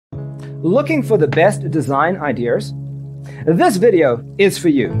Looking for the best design ideas? This video is for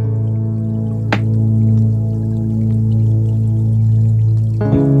you.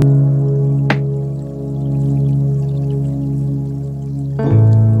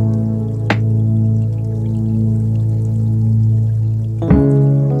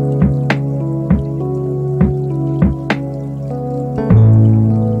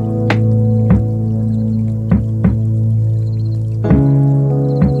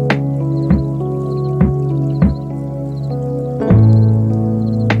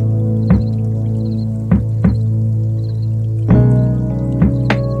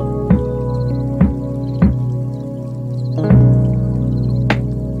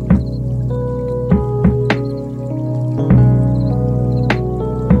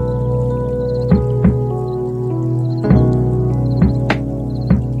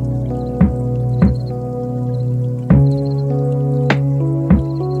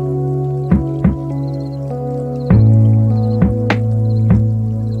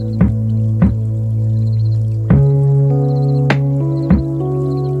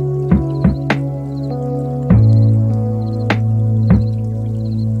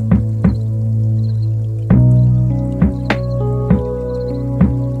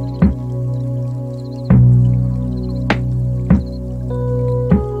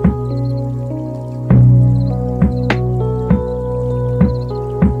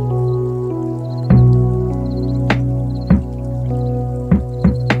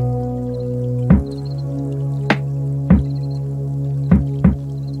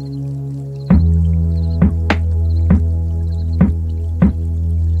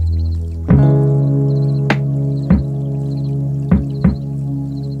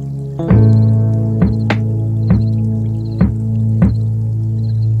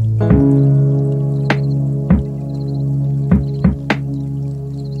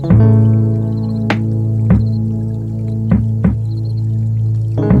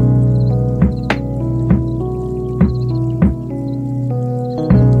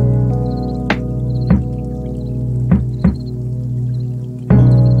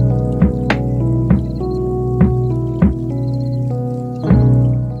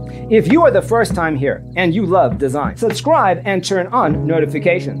 If you are the first time here and you love design, subscribe and turn on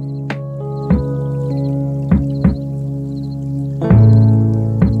notifications.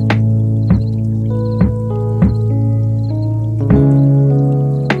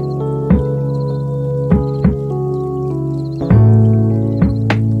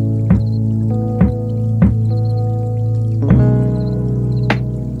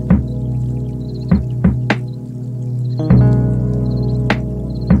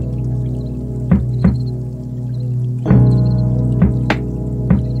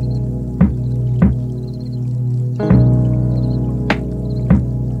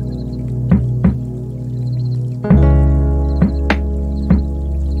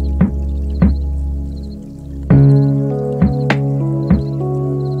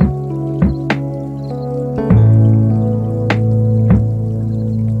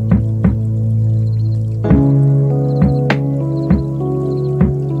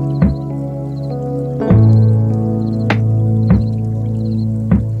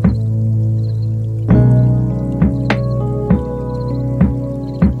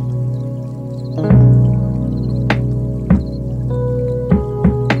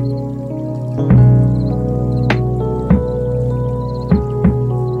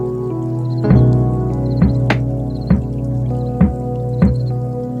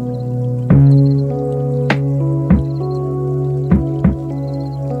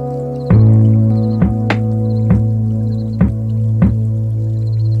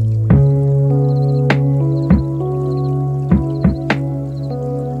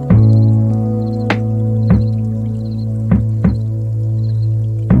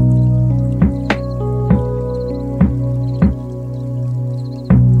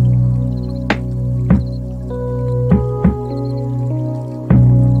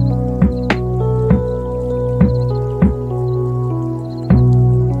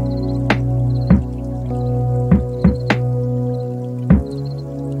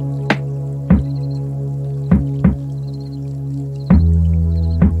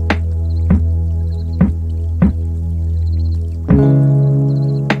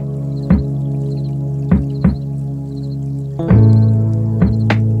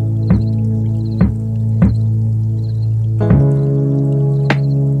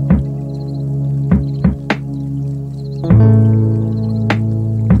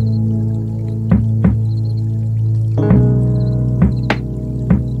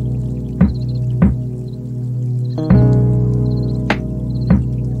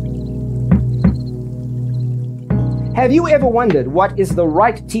 Have you ever wondered what is the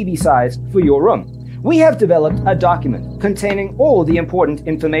right TV size for your room? We have developed a document containing all the important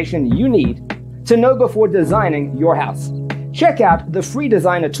information you need to know before designing your house. Check out the free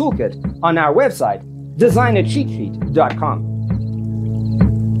designer toolkit on our website, designercheatsheet.com.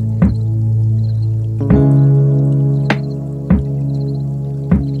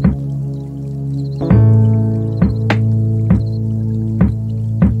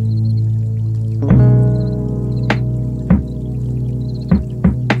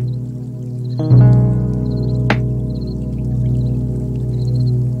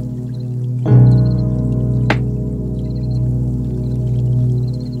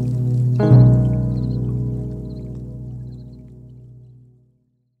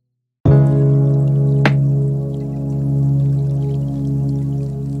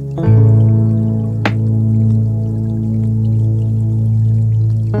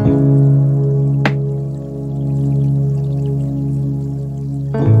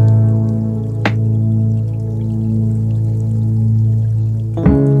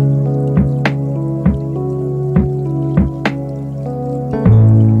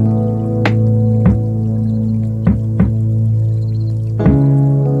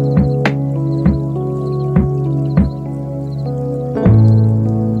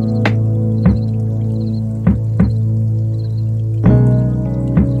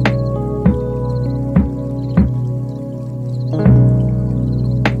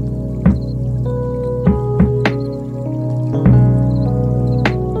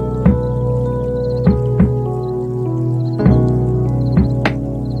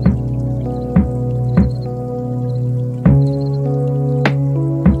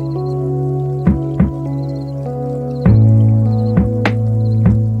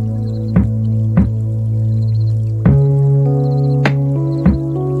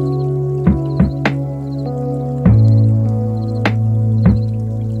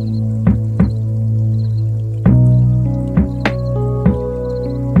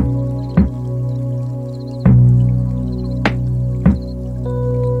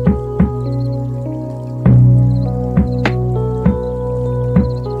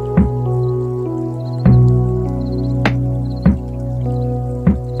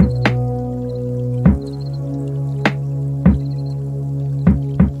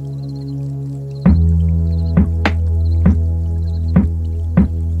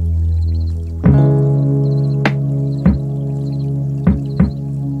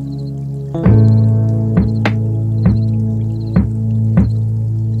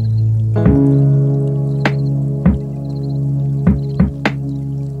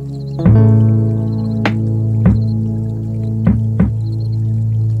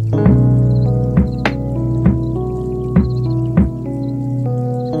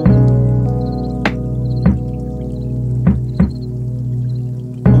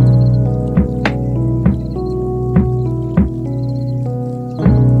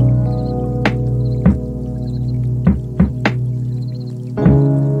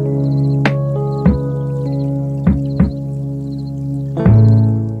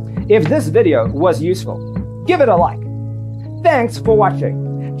 If this video was useful, give it a like. Thanks for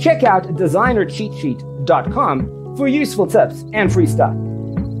watching. Check out designercheatsheet.com for useful tips and free stuff.